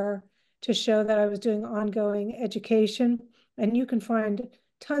to show that I was doing ongoing education. And you can find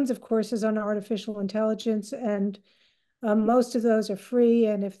tons of courses on artificial intelligence, and most of those are free.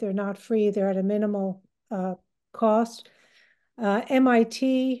 And if they're not free, they're at a minimal cost.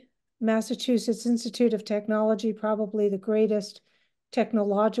 MIT, Massachusetts Institute of Technology, probably the greatest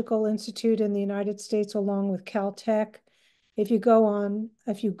technological institute in the United States, along with Caltech. If you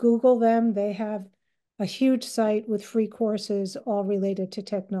Google them, they have a huge site with free courses all related to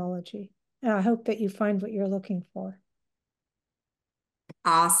technology. And I hope that you find what you're looking for.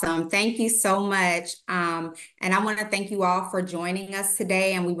 Awesome. Thank you so much. And I want to thank you all for joining us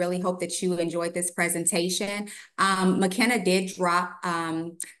today. And we really hope that you enjoyed this presentation. McKenna did drop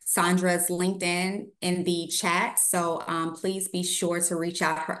Sandra's LinkedIn in the chat. So please be sure to reach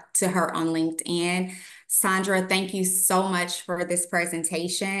out to her on LinkedIn. Sandra, thank you so much for this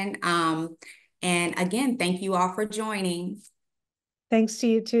presentation. And again, thank you all for joining. Thanks to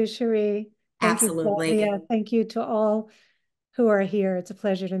you too, Cherie. Thank you, Flavia. Thank you to all who are here. It's a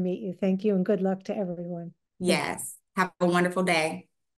pleasure to meet you. Thank you and good luck to everyone. Yes. Have a wonderful day.